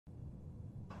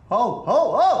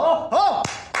好！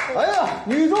哎呀，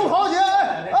女中豪杰！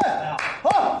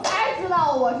好！才知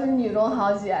道我是女中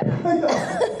豪杰呢。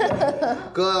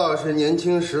哥要是年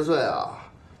轻10岁啊，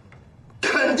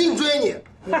肯定追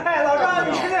你。哎，老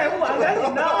张，你现在也不晚，赶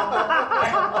紧的！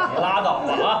你拉倒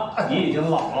吧啊！你已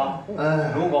经老了。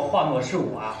如果换作是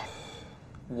我啊，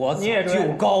我早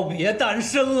就告别单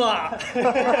身了。你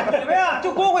们呀，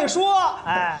就光会说。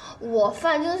哎，我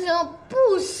范晶晶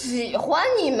不喜欢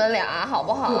你们俩，好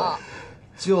不好？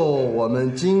就我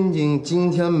们晶晶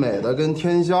今天美的跟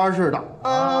天仙似的。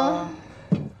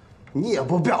你也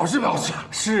不表示表示？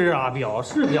是啊，表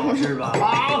示吧。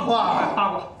夸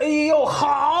夸。哎呦，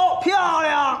好漂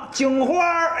亮，警花！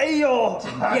哎呦，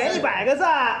点100个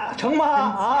赞，成吗？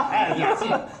啊，哎，演戏。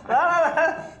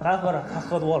来，咱喝着，他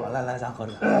喝多了，来，咱喝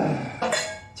着。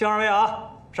敬二位啊，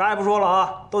啥也不说了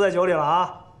啊，都在酒里了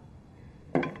啊。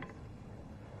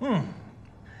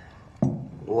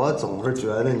我总是觉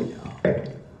得你啊，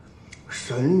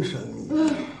神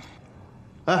秘。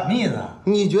哎，蜜子，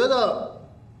你觉得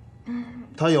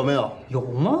他有没有？有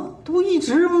吗？都一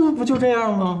直不就这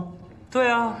样吗？对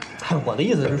啊，我的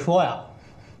意思是说呀，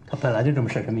他本来就这么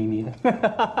神神秘秘的。对，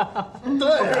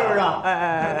是不是啊？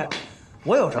哎，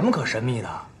我有什么可神秘的？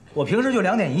我平时就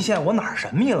2点一线，我哪儿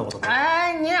神秘了？我都。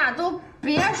哎，你俩都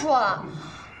别说了。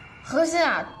何心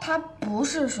啊，他不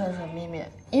是神神秘秘，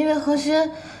因为何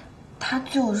心，他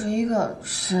就是一个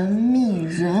神秘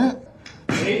人。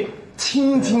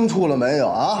听清楚了没有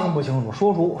啊？听不清楚，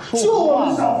说就我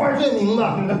们小花最明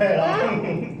白。对了，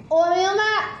我明白，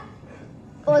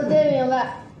我真明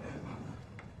白。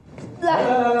来，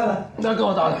那给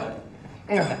我倒点。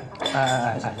哎，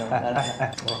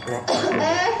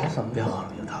我怎么别喝了？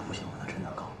他不行，他真的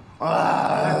高。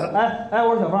哎，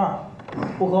我说小胖，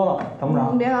不喝了，成不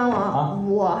成？你别管我啊，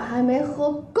我还没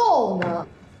喝够呢。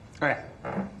哎，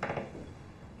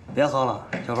别喝了，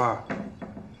小胖，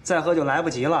再喝就来不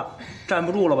及了，站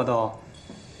不住了吧都。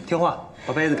听话，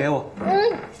把杯子给我。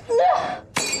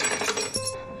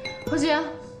何心，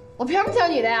我凭什么听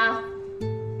你的呀？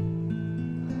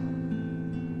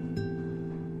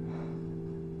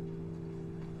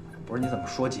不是你怎么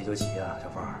说急就急啊，小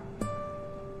凤儿？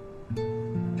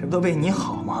这不都为你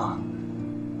好吗？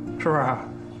是不是？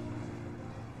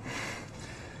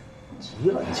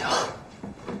急了你瞧。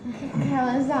开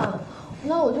玩笑的，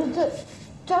那我就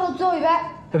这了最后一杯。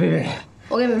别！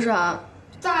我跟你们说啊，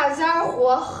大家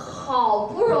伙好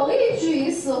不容易聚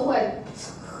一次会，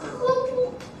喝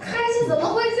不开心怎么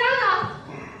回家呢？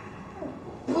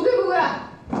不对，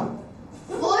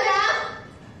服务员。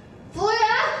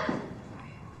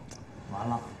完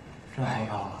了，真喝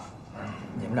高了。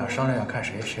你们俩商量看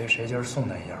谁今儿送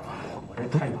他一下吧。我这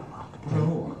太远了，不顺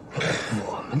路。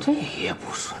我们这也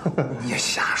不顺。你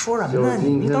瞎说什么就呢？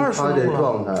今天你当然顺他这路了。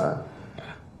状态，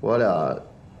我俩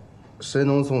谁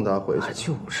能送他回去？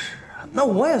就是啊，那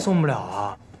我也送不了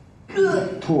啊。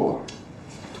吐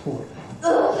了。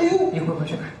哎呦，你快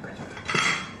去！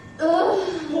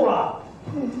吐了。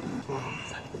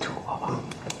扯吧。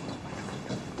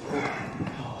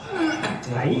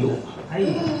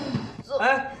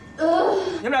哎，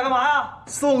你们俩干嘛呀？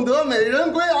送得美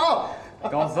人归啊！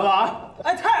告辞了啊！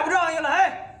哎，太不仗义了！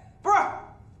哎，不是，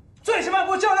最起码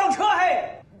给我叫辆车！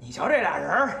嘿，你瞧这俩人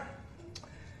儿，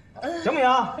行不行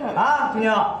啊？晶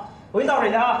晶，我给你倒水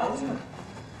去啊！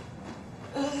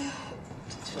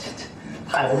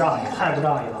太不仗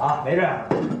义了啊！没这样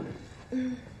的。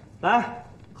来，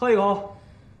喝一口。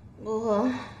不喝。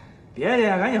别介，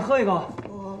赶紧喝一口。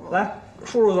来，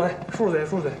漱嘴，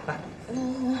来。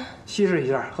稀释一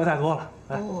下，喝太多了。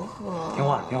来，不喝。听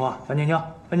话，范晶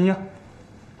晶。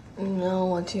你让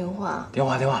我听话。听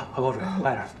话，喝口水，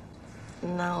快点。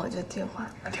那我就听话。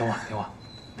听话，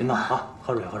别闹啊！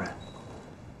喝水。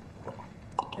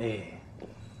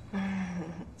哎，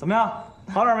怎么样？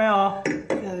好点没有？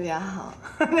特别好。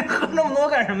你喝那么多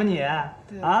干什么你？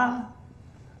啊？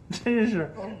真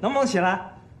是，能不能起来？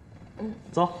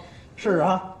走，试试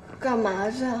啊。干嘛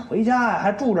去？回家呀，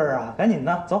还住这儿啊？赶紧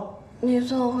的，走。你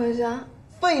送我回家。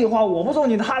废话，我不送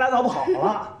你，他俩早不好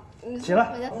了。起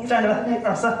来，站着来，1、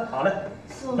2、3，好嘞。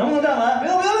能不能站稳？别！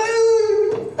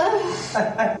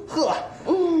哎，喝。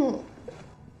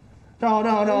站好。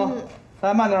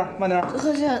来，慢点。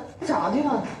何心，找地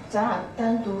方咱俩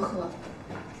单独喝。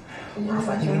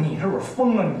范晶，你是不是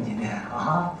疯了？你今天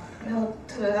啊？没有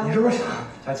特别大。你是不是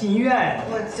想进医院呀？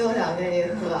我就想跟你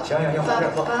喝。行，翻这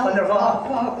儿喝啊！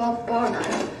包拿着。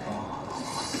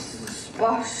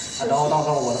包是。等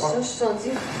会我的包。手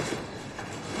机。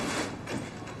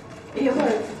一会儿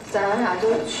咱俩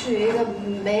就去一个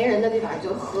没人的地方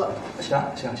就喝。行，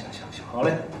好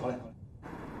嘞。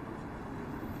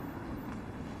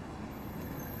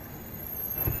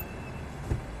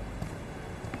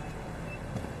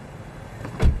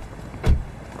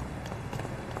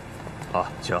好，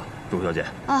请朱小姐。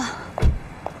啊，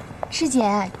师姐，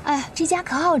哎，这家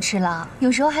可好吃了，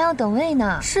有时候还要等位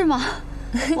呢。是吗？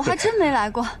我还真没来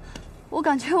过，我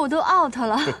感觉我都 out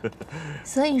了。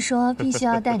所以说必须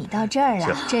要带你到这儿来，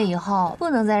这以后不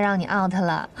能再让你 out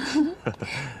了。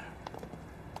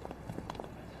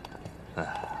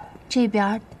这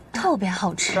边特别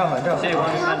好吃。站稳，谢谢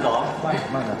光临，慢走，慢点，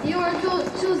慢点。一会儿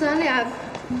就咱俩，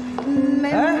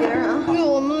没有别人啊，就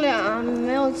我们俩，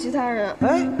没有其他人。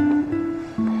哎，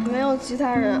没有其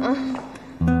他人啊。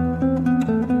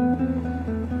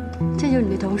这就是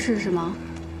你的同事是吗？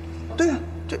对呀，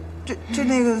这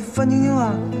那个范晶晶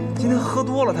啊，今天喝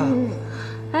多了她。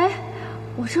哎，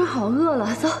我正好饿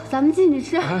了，走，咱们进去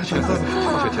吃。去。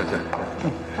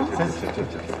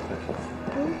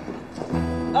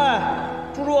哎，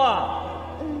猪猪啊，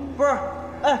不是，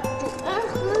哎，哎，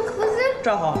何心，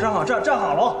站好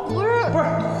喽。不是，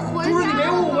回猪猪，家你别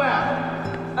误会。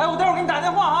哎，我待会儿给你打电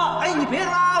话啊。哎，你别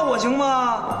拉我行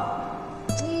吗？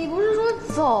你不是说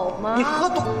走吗？你喝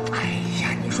多，哎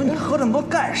呀，你说你喝这么多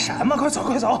干什么？快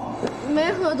走。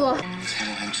没喝多。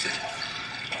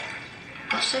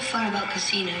What's so fun about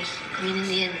casinos? I mean, in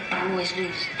the end, you always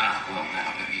lose. Well,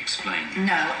 now let me explain.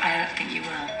 No, I don't think you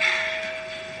will.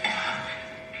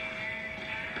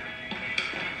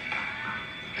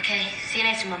 Okay, see you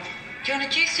later, Mum. Do you want a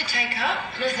juice to take up?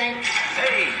 No, thanks.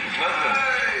 Hey, welcome.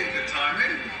 Hey, good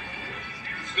timing.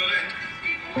 Who's got it?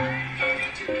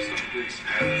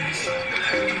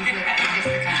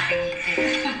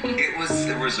 It was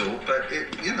a resort, but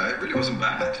it really wasn't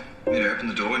bad. You open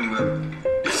the door and you were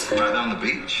right there on the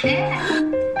beach. Yeah.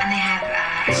 And they have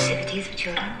activities for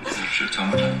children. Should have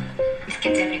told me. With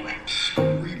kids everywhere.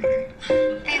 Screaming.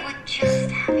 They were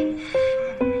just having fun.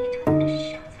 You told them to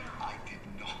shut up. I did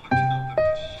not tell them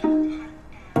to shut up.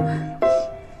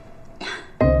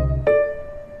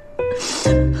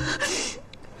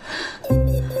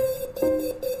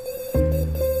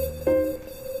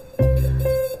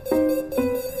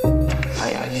 哎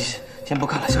呀，先不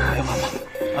看了，先别换吧。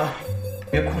啊，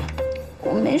别哭了。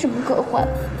我没什么可换。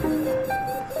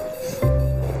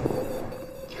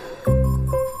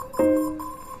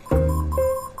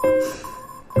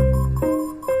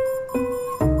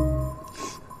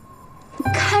你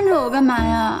看着我干嘛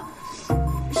呀？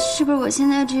是不是我现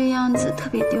在这个样子特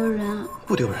别丢人啊？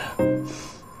不丢人，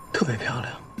特别漂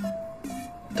亮。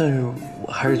但是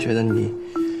我还是觉得你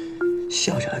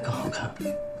笑起来更好看。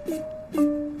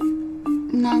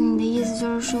那你的意思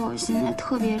就是说我现在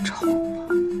特别丑吗？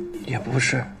也不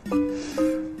是，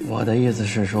我的意思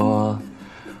是说，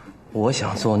我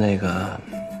想做那个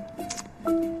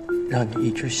让你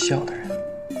一直笑的人。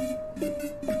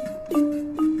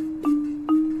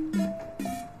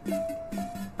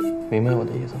明白我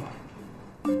的意思吗？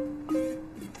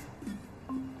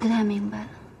不太明白。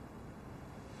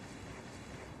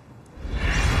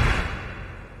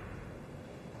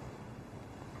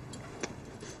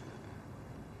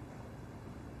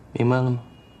明白了吗？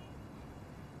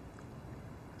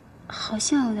好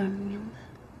像有点明白。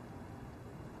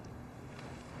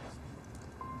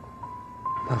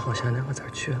把好像两个字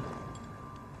去了。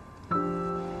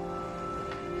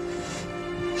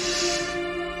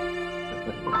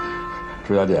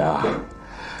朱小姐啊，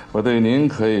我对您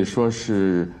可以说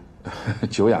是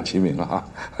久仰其名了啊，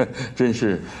真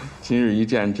是今日一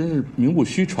见，真是名不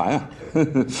虚传啊，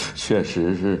确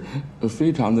实是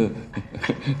非常的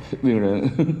令人。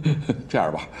这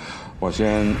样吧，我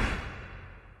先。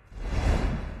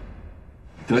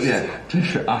德姐，真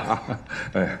是啊，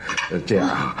哎，这样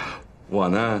啊，我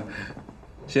呢，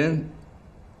先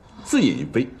自饮一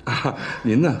杯啊，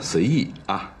您呢随意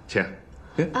啊，请。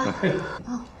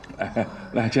哎，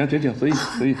来，请，随意。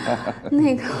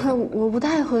那个，我不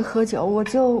太会喝酒，我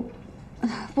就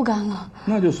不干了。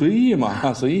那就随意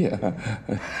嘛，随意。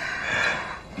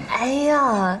哎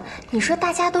呀，你说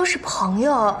大家都是朋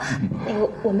友，那个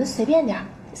我们随便点，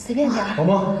好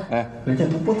吗？哎，人家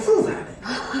都不自在了。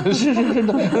是，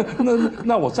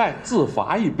那我再自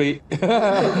罚一杯，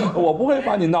我不会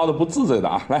把你闹得不自在的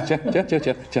啊。来，行，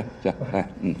哎，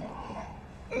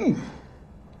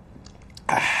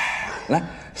哎，来。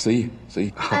随意，不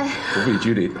必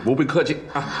拘礼，不必客气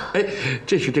啊！哎，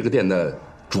这是这个店的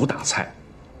主打菜，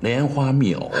莲花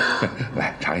蜜藕，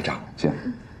来尝一尝，行？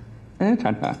哎，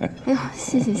尝。哎呦，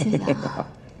谢谢。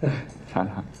尝。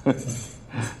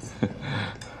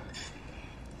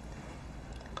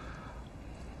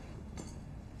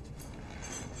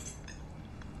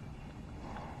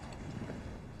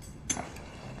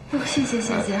哟，谢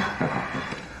谢。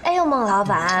哎呦，孟老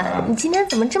板，你今天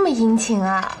怎么这么殷勤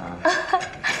啊？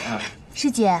师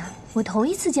姐，我头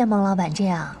一次见孟老板这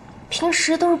样，平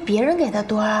时都是别人给他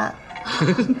端。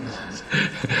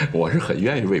我是很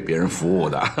愿意为别人服务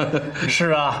的。是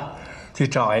啊，去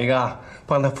找一个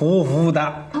帮他服务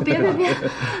的。别，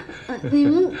你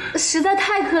们实在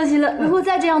太客气了。如果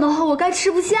再这样的话，我该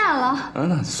吃不下了。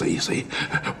那随，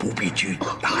不必拘。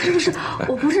不是，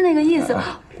我不是那个意思，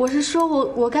我是说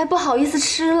我该不好意思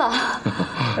吃了。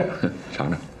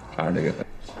尝尝这个。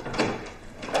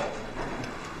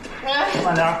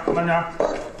慢点。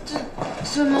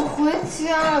怎么回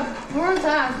家？不是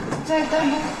咱俩再单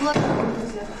独喝点东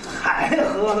西？还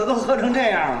喝了，都喝成这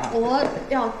样了。我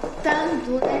要单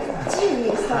独再敬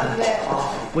你3杯。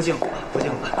啊，不敬了，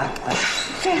来，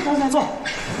再喝3杯，坐，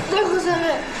再喝3杯。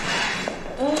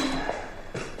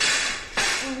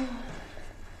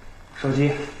手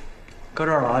机搁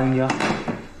这儿了啊，云晶。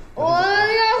我要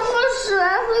喝水，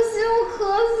喝西我渴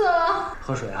死了。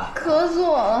喝水啊？渴死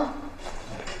我了。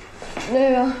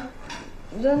那个，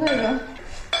在那个，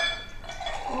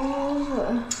喝水。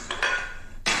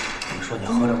你说你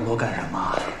喝这么多干什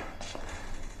么？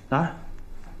拿着，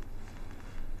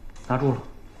拿住了。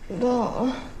到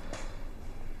了。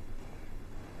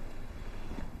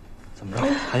怎么着？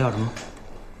还要什么？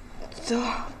酒，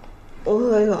我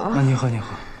喝一口啊。那你喝。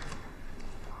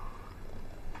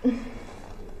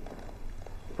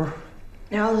不是，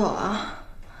你要走啊？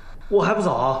我还不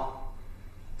走，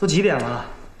都几点了？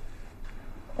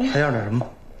还要点什么？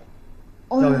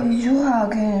我有一句话要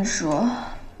跟你说。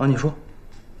啊，你说。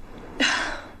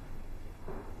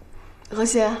何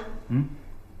鑫，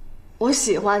我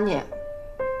喜欢你，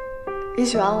你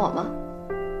喜欢我吗？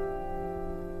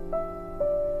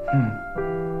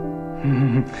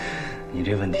你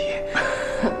这问题，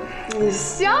你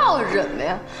笑什么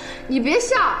呀？你别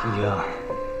笑。晶晶，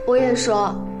我跟你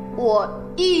说，我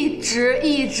一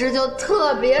直就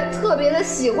特别的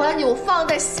喜欢你，我放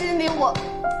在心里，我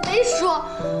没说。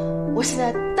我现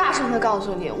在大声的告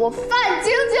诉你，我范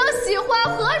晶晶喜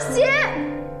欢何鑫。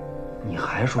你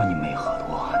还说你没喝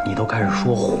多，你都开始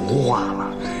说胡话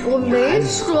了。我没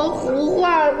说胡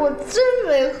话，我真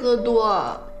没喝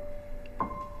多，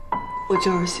我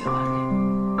就是喜欢你。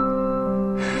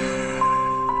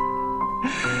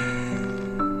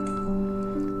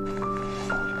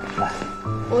来，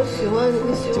我喜欢你，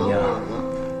你喜欢我吗？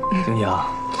晶晶，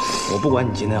我不管你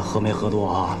今天喝没喝多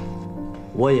啊，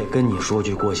我也跟你说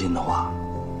句过心的话，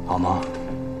好吗？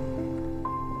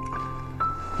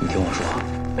你听我说。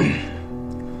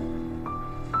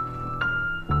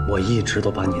我一直都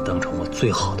把你当成我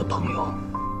最好的朋友，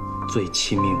最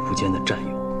亲密无间的战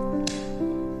友。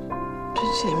最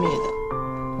亲密的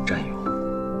战友，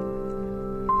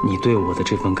你对我的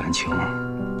这份感情，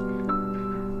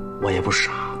我也不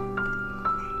傻，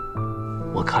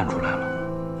我看出来了。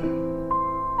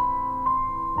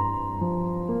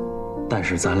但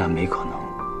是咱俩没可能，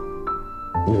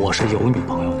我是有女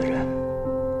朋友的人，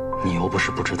你又不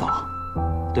是不知道，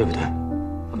对不对？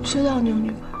我知道你有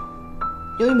女朋友。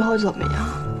有女朋友怎么样？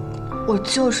我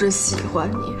就是喜欢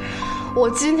你，我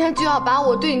今天就要把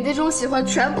我对你这种喜欢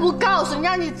全部告诉你，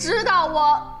让你知道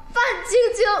我范晶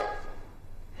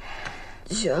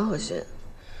晶喜欢何鑫，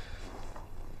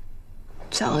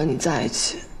想和你在一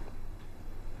起，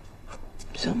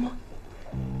行吗？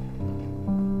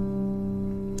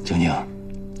晶晶，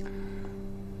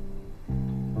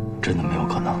真的没有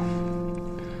可能。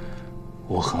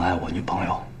我很爱我女朋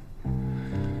友。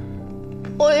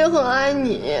我也很爱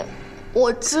你，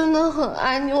我真的很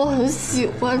爱你，我很喜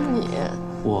欢你。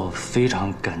我非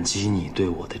常感激你对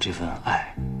我的这份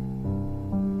爱，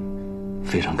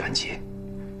非常感激。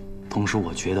同时，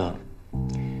我觉得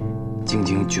晶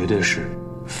晶绝对是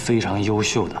非常优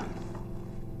秀的，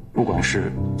不管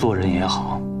是做人也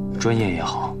好，专业也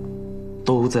好，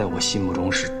都在我心目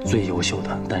中是最优秀的。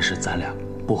但是咱俩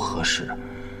不合适，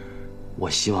我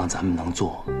希望咱们能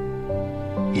做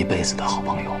一辈子的好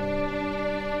朋友。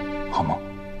好吗？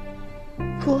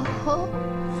不好，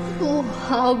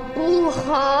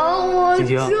我就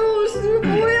是不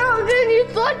要跟你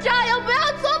做战友，不要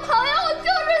做朋友，我就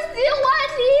是喜欢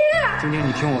你。晶晶，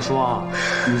你听我说啊，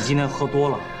你今天喝多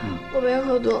了，我没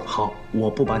喝多。好，我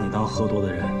不把你当喝多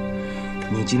的人。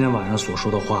你今天晚上所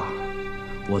说的话，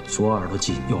我左耳朵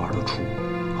进右耳朵出，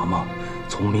好吗？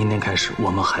从明天开始，我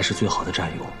们还是最好的战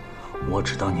友。我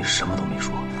只当你什么都没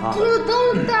说啊！这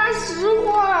都是大实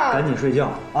话。赶紧睡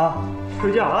觉啊！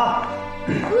睡觉啊！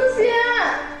不行。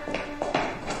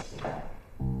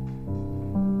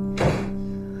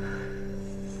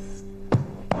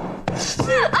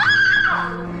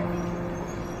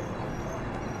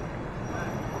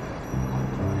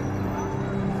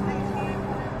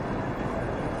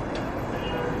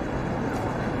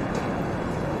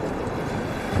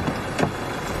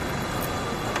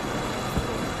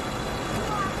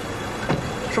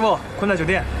师傅，坤泰酒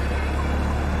店。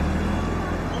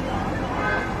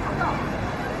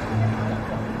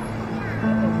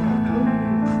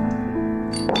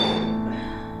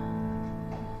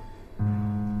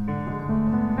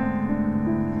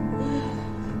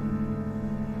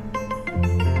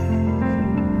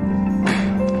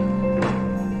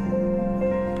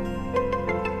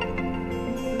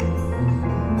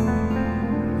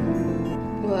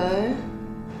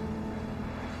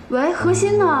喂，何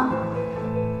欣呢？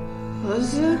何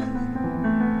欣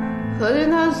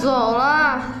他走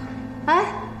了。哎，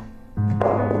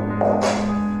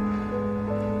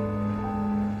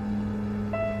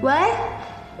喂，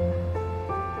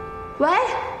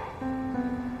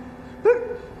不是，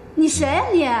你谁呀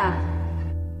你？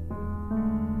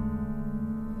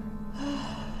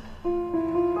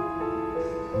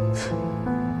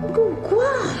你给我挂了。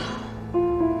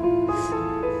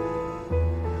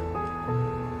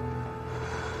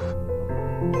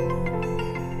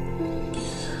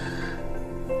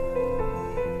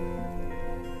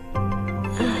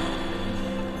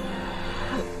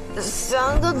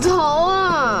想个头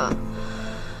啊！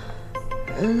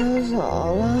人都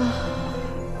走了，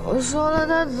我说了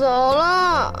他走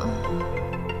了，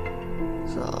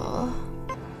走。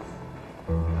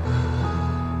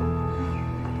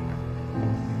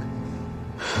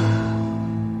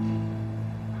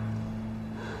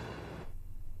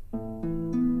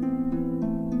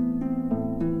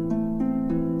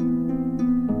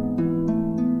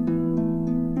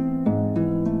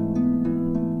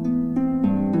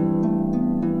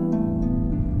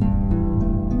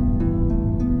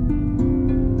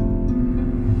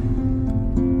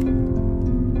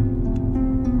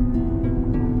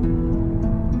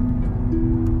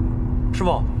师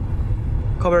傅，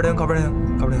靠边停，靠边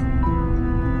停，靠边停。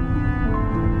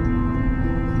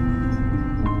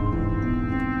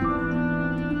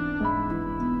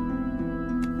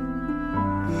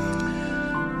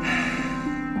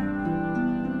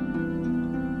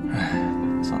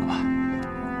算了吧，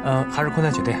还是坤泰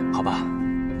酒店，好吧？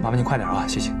麻烦您快点啊，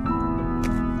谢谢。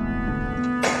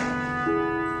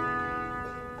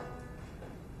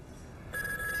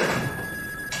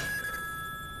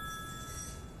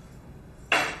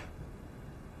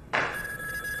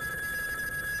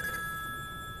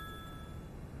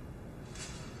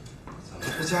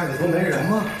这家里都没人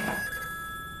吗？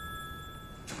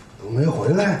都没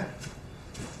回来。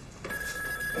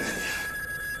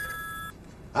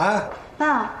哎，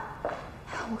爸，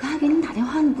我刚才给你打电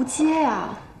话，你不接呀？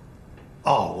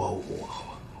哦，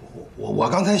我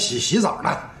刚才洗澡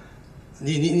呢。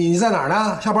你在哪儿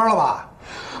呢？下班了吧？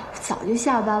早就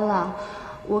下班了，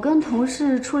我跟同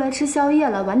事出来吃宵夜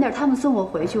了，晚点他们送我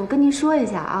回去。我跟您说一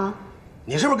下啊。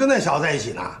你是不是跟那小子在一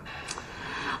起呢？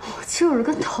就是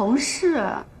跟同事。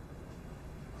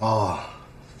哦，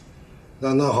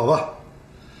那好吧，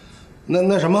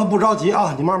那什么不着急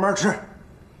啊，你慢慢吃，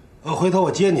回头我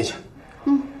接你去。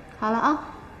嗯，好了啊。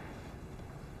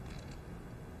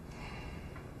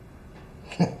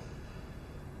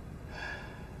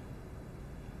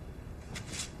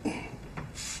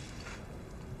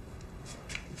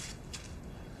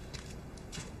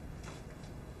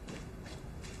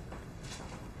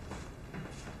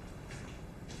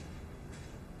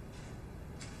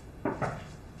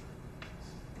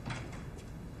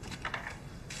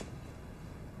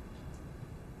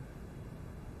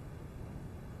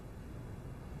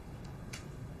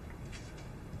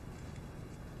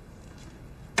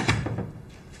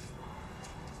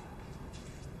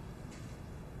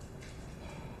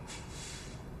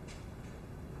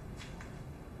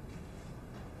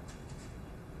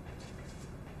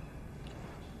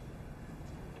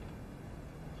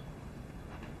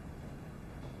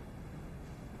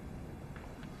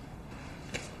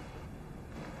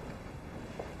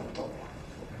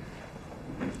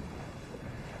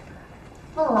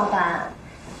孟老板，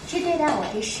这对待我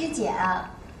这师姐啊，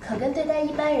可跟对待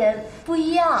一般人不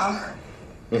一样。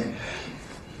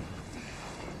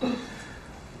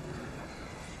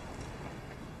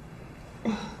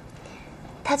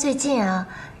她最近啊，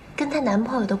跟她男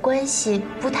朋友的关系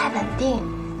不太稳定。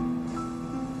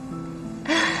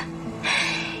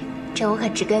这我可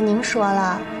只跟您说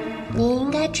了，您应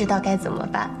该知道该怎么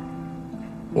办。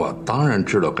我当然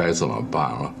知道该怎么办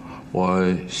了，我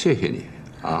谢谢你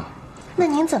啊。那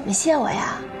您怎么谢我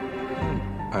呀？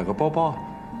买个包包。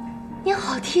您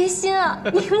好贴心啊！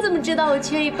您怎么知道我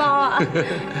缺一包啊？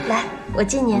来，我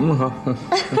敬您。嗯，好。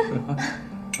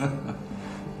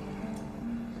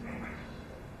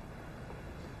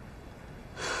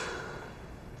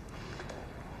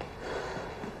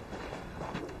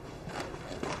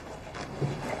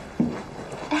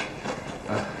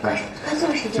快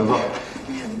坐，师姐。请坐。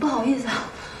不好意思啊，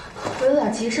我有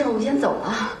点急事，我先走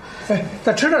了。哎，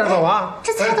再吃点走啊！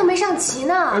这菜都没上齐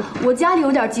呢。我家里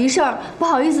有点急事儿，不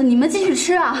好意思，你们继续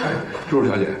吃啊。朱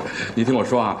小姐，你听我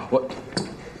说啊，我。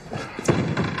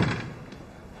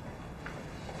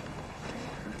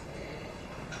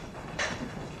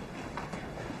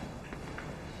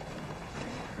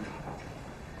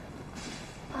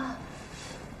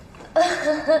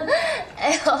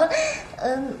哎呦，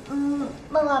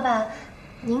孟老板，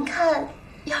您看，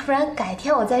要不然改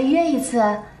天我再约一次。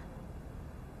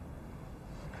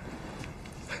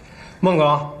孟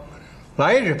哥，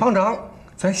来日方长，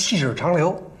咱细水长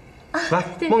流。来，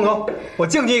孟哥，我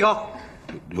敬你一个。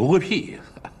留个屁！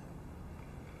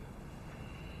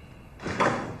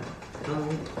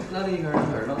啷里根儿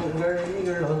啷根儿，一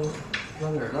根儿啷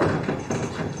根儿啷。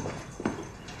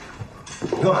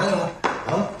你干嘛去了？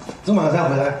啊，这么晚才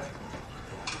回来？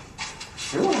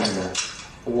什么玩意儿？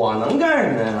我能干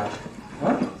什么呀？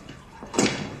啊？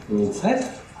你猜猜？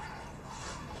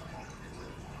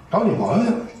找女朋友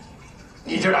去。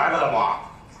你知道还问我？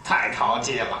太淘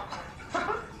气了！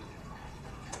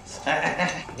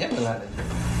哎，别回来了！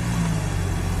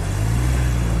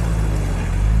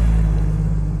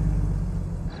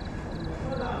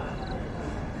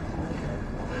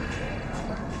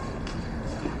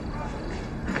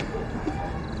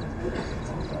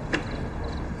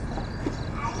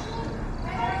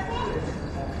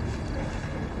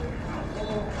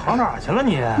跑哪儿去了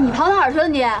你？你跑哪儿去了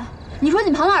你？你说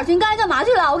你跑哪儿去？你刚才干嘛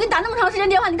去了？我给你打那么长时间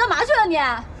电话，你干嘛去了你？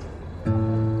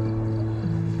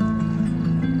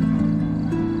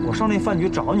我上那饭局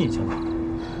找你去了，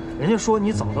人家说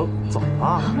你走了。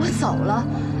我走了。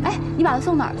哎，你把他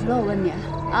送哪儿去了？我问你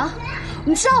啊！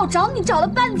你知道我找你找了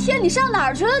半天，你上哪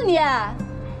儿去了你？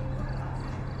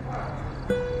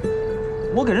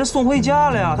我给人送回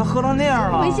家了呀，他喝成那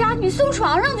样了。回家？你送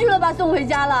床上去了吧？送回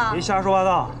家了？别瞎说八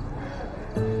道。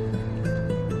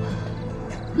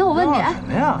那我问你，什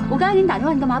么呀？我刚才给你打电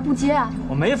话，你干嘛不接啊？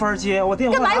我没法接，我电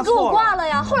话干嘛又给我挂了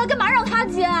呀？后来干嘛让他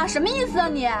接啊？什么意思啊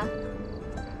你？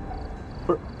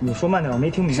不是，你说慢点，我没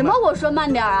听明白。什么？我说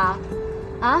慢点啊？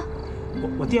啊？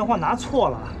我电话拿错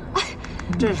了，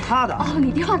这是他的。哦，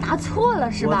你电话拿错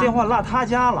了是吧？我电话落他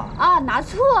家了。啊，拿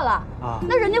错了啊？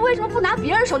那人家为什么不拿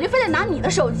别人手机，非得拿你的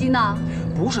手机呢？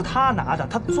不是他拿的，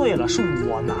他醉了，是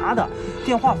我拿的。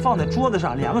电话放在桌子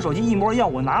上，两个手机一模一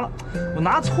样，我拿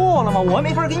错了吗？我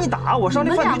没法给你打，我上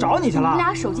那饭局找你去了。你们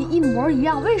俩手机一模一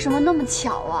样，为什么那么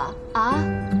巧啊？啊？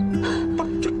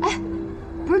哎，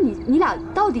不是你俩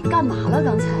到底干嘛了？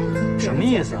刚才什么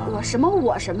意思啊？我什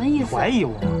么意思？怀疑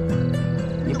我？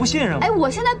你不信任我？哎，我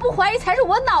现在不怀疑，才是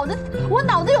我脑子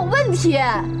有问题。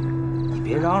你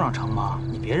别嚷嚷成吗？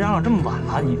你别嚷嚷，这么晚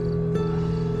了你。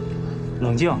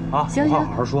冷静啊！行，话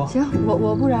好好说。行，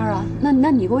我不嚷嚷。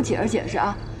那你给我解释解释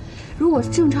啊！如果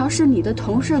正常是你的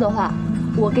同事的话，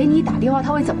我给你打电话，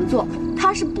他会怎么做？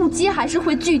他是不接还是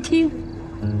会拒听？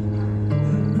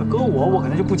那搁我可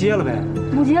能就不接了呗。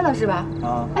不接了是吧？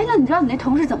啊！哎，那你知道你那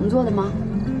同事怎么做的吗？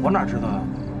我哪知道呀？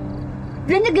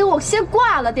人家给我先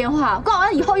挂了电话，挂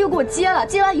完以后又给我接了，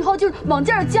接完以后就猛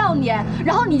劲儿叫你，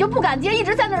然后你就不敢接，一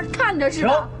直在那儿看着是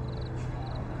吧？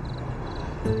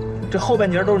这后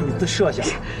半截都是你的设想。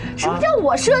什么叫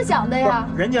我设想的呀？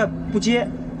人家不接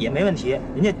也没问题，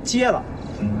人家接了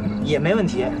也没问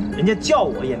题，人家叫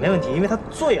我也没问题，因为他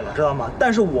醉了，知道吗？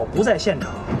但是我不在现场，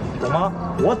懂吗？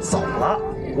我走了，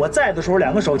我在的时候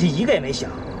两个手机一个也没响，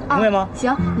明白吗？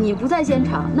行，你不在现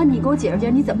场，那你给我解释解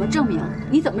释，你怎么证明？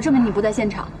你怎么证明你不在现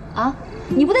场啊？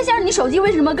你不在现场，你手机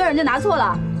为什么跟人家拿错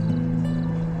了？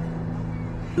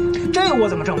这个我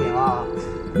怎么证明啊？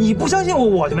你不相信我，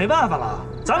我就没办法了。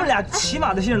咱们俩起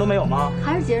码的信任都没有吗？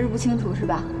还是解释不清楚是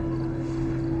吧？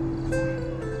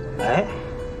哎，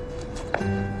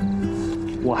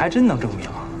我还真能证明，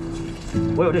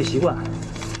我有这习惯，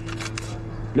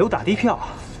留打的票。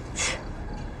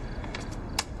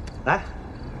来，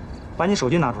把你手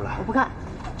机拿出来。我不看。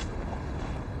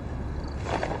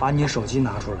把你手机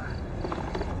拿出来。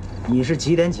你是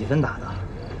几点几分打的？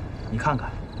你看看，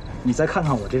你再看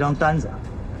看我这张单子。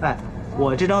哎，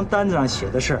我这张单子上写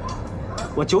的是，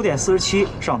我9点47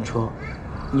上的车，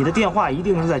你的电话一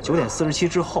定是在9点47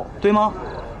之后，对吗？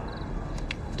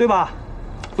对吧？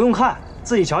不用看，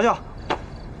自己瞧瞧。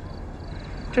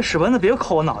这屎蚊子别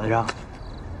扣我脑袋上。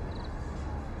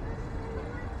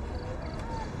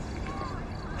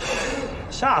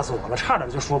吓死我了，差点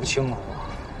就说不清了。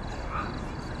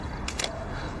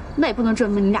那也不能证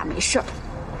明你俩没事儿。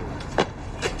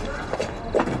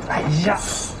哎呀！